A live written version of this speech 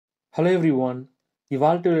Hello everyone.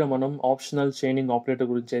 ఇవాళ వీడియోలో మనం ఆప్షనల్ చైనింగ్ ఆపరేటర్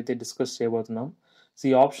గురించి అయితే డిస్కస్ చేయబోతున్నాం. సో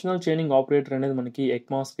ఈ ఆప్షనల్ చైనింగ్ ఆపరేటర్ అనేది మనకి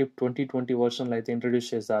ECMAScript 2020 వర్షన్లో అయితే ఇంట్రడ్యూస్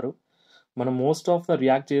చేశారు. మనం most of the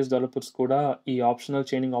react JS developers కూడా ఈ ఆప్షనల్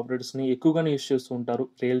చైనింగ్ ఆపరేటర్స్ని ఎక్కువగానే యూస్ చేస్తూ ఉంటారు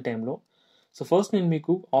రియల్ టైంలో. సో ఫస్ట్ నేను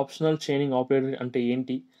మీకు ఆప్షనల్ చైనింగ్ ఆపరేటర్ అంటే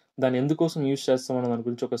ఏంటి, దాన్ని ఎందుకోసం యూస్ చేస్తామన్న దాని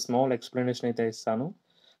గురించి ఒక స్మాల్ ఎక్స్ప్లెనేషన్ అయితే ఇస్తాను.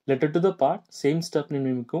 Letter to the part same step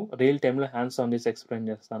నేను మీకు రియల్ టైంలో హ్యాండ్స్ ఆన్ చేసి ఎక్స్ప్లెయిన్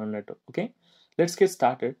చేస్తాను అన్నట్టు. Okay, let's get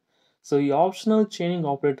started. So ఈ ఆప్షనల్ చైనింగ్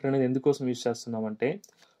ఆపరేటర్ అనేది ఎందుకోసం యూజ్ చేస్తున్నామంటే,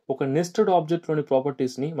 ఒక నెస్టెడ్ ఆబ్జెక్ట్లోని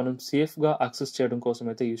ప్రాపర్టీస్ని మనం సేఫ్గా యాక్సెస్ చేయడం కోసం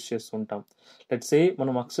అయితే యూజ్ చేస్తుంటాం. లెట్స్ సే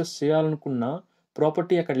మనం యాక్సెస్ చేయాలనుకున్న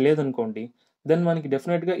ప్రాపర్టీ అక్కడ లేదనుకోండి, దెన్ మనకి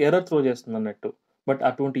డెఫినెట్గా ఎర్రర్ త్రో చేస్తుంది అన్నట్టు. బట్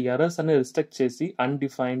అటువంటి ఎర్రర్స్ అనేది రిస్ట్రిక్ట్ చేసి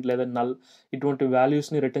అన్డిఫైన్డ్ లేదా నల్ ఇటువంటి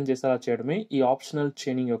వాల్యూస్ని రిటర్న్ చేసేలా చేయడమే ఈ ఆప్షనల్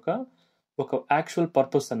చైనింగ్ యొక్క ఒక యాక్చువల్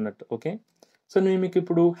పర్పస్ అన్నట్టు. ఓకే, సో నేను మీకు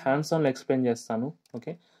ఇప్పుడు హ్యాండ్స్ ఆన్లో ఎక్స్ప్లెయిన్ చేస్తాను.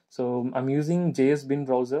 Okay, so I'm using JSBin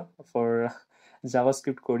browser for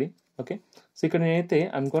JavaScript coding. Okay, so ఇక్కడ నేనైతే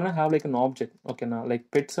I'm gonna have like an object. ఓకేనా, లైక్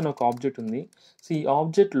పెట్స్ అని ఒక ఆబ్జెక్ట్ ఉంది. సో ఈ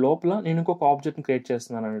ఆబ్జెక్ట్ లోపల నేను ఇంకొక ఆబ్జెక్ట్ని క్రియేట్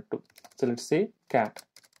చేస్తున్నాను అన్నట్టు. So let's say cat.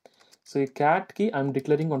 So ఈ క్యాట్కి I'm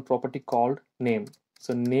declaring one property called name.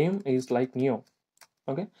 So name is like new.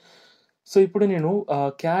 Okay, so ఇప్పుడు నేను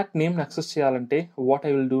క్యాట్ నేమ్ని యాక్సెస్ చేయాలంటే what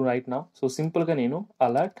I will do right now. So సింపుల్గా నేను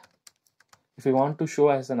alert, if you want to show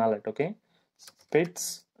as an alert, okay, pets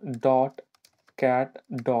dot cat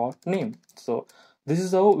dot name. So this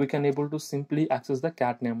is how we can able to simply access the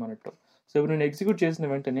cat name అన్నట్టు. So ఇప్పుడు నేను execute చేసిన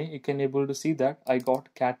వెంటనే you can able to see that I got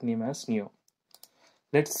cat name as new.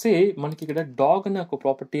 Let's say మనకి ఇక్కడ dog అనే ఒక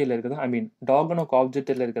property వెళ్ళారు కదా, ఐ మీన్ డాగ్ అనే ఒక ఆబ్జెక్ట్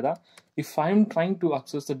వెళ్ళారు కదా. If I'm trying to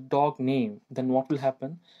access the dog name, then what will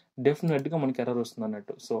happen, డెఫినెట్గా మనకి ఎర్రర్ వస్తుంది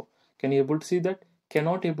అన్నట్టు. So can you able to see that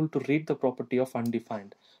cannot able to read the property of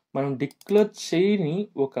undefined. మనం declare చేయని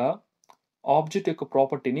ఒక ఆబ్జెక్ట్ యొక్క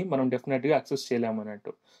ప్రాపర్టీని మనం డెఫినెట్గా యాక్సెస్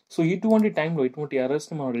చేయలేమన్నట్టు. సో ఇటువంటి టైంలో ఇటువంటి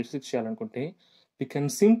ఎర్రర్స్ని మనం రిస్ట్రిక్ట్ చేయాలనుకుంటే we can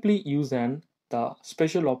simply use and the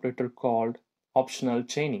special operator called optional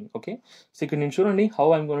chaining. Okay, so you can ensure how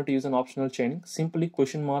I'm going to use an optional chaining, simply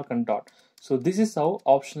question mark and dot. So this is how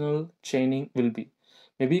optional chaining will be.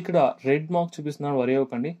 Maybe ikkada red mark chupistunnaru, worry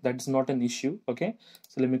avakandi, that is not an issue. Okay,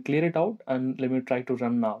 so let me clear it out and let me try to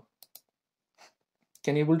run now.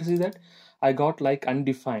 Can you able to see that I got like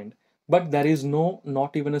undefined, but there is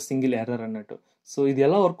not even a single error annattu. So ఇది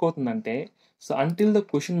ఎలా work అవుతుందంటే, so until the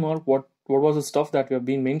question mark what was the stuff that we have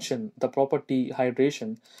been mentioned, the property hydration.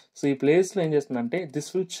 So ఈ ప్లేస్లో ఏం చేస్తుందంటే this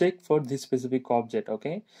will check for this specific object.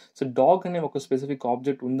 Okay, so dog అనే ఒక specific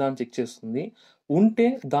object ఉందా అని check చేస్తుంది. ఉంటే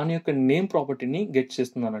దాని యొక్క నేమ్ ప్రాపర్టీని గెట్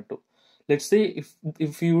చేస్తుంది అన్నట్టు. Let's say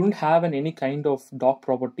if you don't have any kind of dog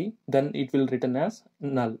property, then it will written as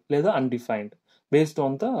null లేదా undefined based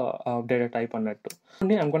on the data type అన్నట్టు.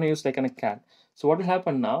 I'm going to use like a cat. So what will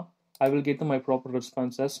happen now, I will get my proper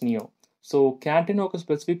response as neo. So cat అని ఒక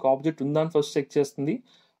specific object ఉందా అని first check చేస్తుంది.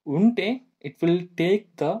 ఉంటే it will take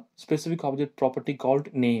the specific object property called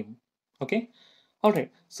name. Okay,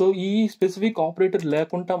 alright. So ఈ specific operator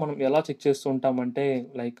లేకుండా మనం ఎలా చెక్ చేస్తూ ఉంటామంటే,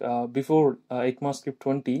 లైక్ బిఫోర్ ECMAScript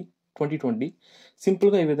 2020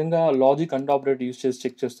 సింపుల్గా ఈ విధంగా లాజిక్ అండ్ ఆపరేటర్ యూస్ చేసి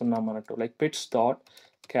చెక్ చేస్తున్నాం అన్నట్టు, like pets dot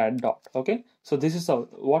cat dot. Okay, so this is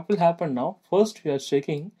what will happen now. First we are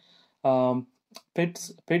checking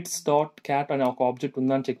pets dot cat అనే ఒక ఆబ్జెక్ట్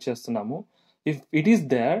ఉందని చెక్ చేస్తున్నాము. If it is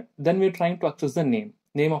there, then we are trying to access the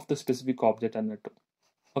name of the specific object అన్నట్టు.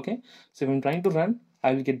 Okay, so we are trying to run, I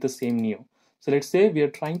will get the same new. So let's say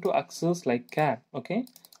we are trying to access like cat. Okay,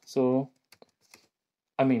 so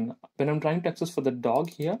I mean when I'm trying to access for the dog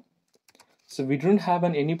here, so we don't have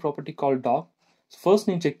any property called dog. First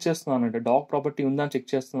నేను check చేస్తున్నాను అంటే dog property ఉందా అని check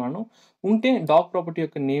చేస్తున్నాను. ఉంటే dog property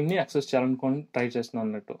యొక్క నేమ్ని access చేయాలనుకొని try చేస్తున్నాను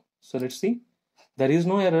అన్నట్టు. So let's see, there is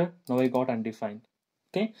no error, no I got undefined.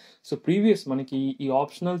 Okay, so previous మనకి ఈ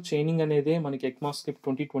ఆప్షనల్ చైనింగ్ అనేది మనకి ECMAScript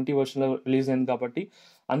 2020 వర్షన్లో రిలీజ్ అయింది కాబట్టి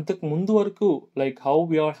అంతకు ముందు వరకు like how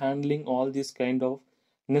we are handling all these kind of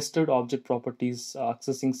nested object properties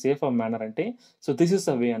accessing safer manner అంటే, సో దిస్ ఇస్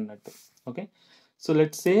అ వే అన్నట్టు. ఓకే, సో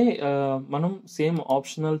లెట్స్ సే మనం సేమ్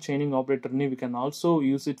ఆప్షనల్ చైనింగ్ ఆపరేటర్ని we can also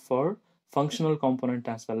use it for functional component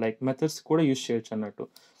as well, like methods కూడా use చేయొచ్చు అన్నట్టు.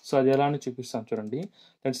 So అది ఎలా అని చూపిస్తాను చూడండి.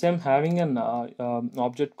 Let's say I'm having an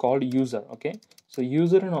object called user. Okay, so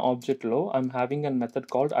user అనే ఆబ్జెక్ట్లో I'm having an method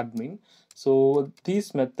called admin. So this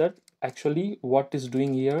method actually what is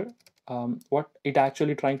doing here, what it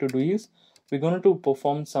actually trying to do is we're going to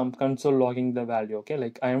perform some console logging the value. Okay,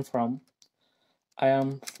 like I am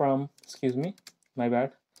from excuse me, my bad,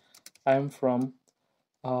 I am from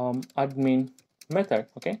admin method.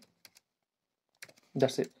 Okay,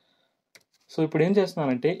 that's it. So ఇప్పుడు ఏం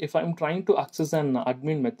చేస్తున్నానంటే, if I'm trying to access an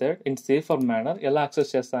admin method in safer manner, ఎలా access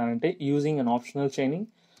చేస్తానంటే using an optional chaining.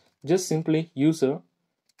 just simply user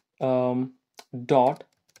dot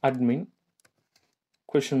admin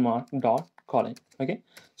question mark dot calling. Okay,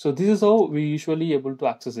 so this is how we usually able to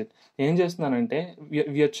access it. ఏం చేస్తున్నానంటే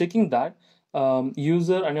we are checking that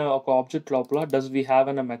user అనే ఒక object లోపల does we have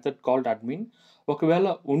a method called admin. ఒకవేళ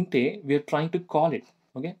ఉంటే we are trying to call it.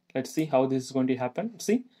 Okay, let's see how this is going to happen.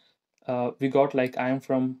 See, we got like I am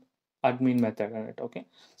from admin method on it. Okay,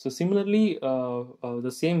 so similarly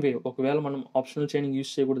the same way ఒకవేళ మనం optional chaining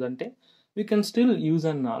use చేయకూడదంటే we can still use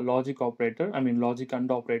an logic operator, I mean logic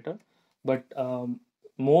and operator. But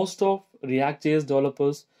most of React.js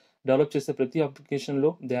developers develop చేసే ప్రతి అప్లికేషన్లో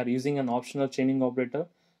they are using an optional chaining operator,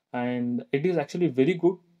 and it is actually very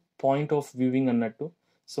good point of viewing అన్నట్టు.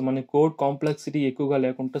 So మన code complexity ఎక్కువగా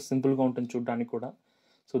లేకుండా సింపుల్గా ఉంటుంది చూడడానికి కూడా.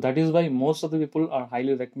 So that is why most of the people are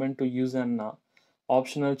highly recommend to use an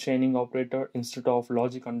optional chaining operator instead of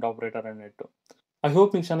logic and operator అన్నట్టు. I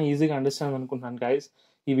hope మీకు చాలా ఈజీగా అండర్స్టాండ్ అనుకుంటున్నాను గైస్.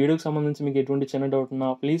 ఈ వీడియోకి సంబంధించి మీకు ఎటువంటి చిన్న డౌట్ ఉన్నా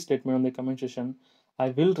please state me on the comment session. I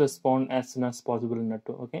will respond as soon as possible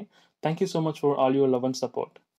అన్నట్టు. Okay, thank you so much for all your love and support.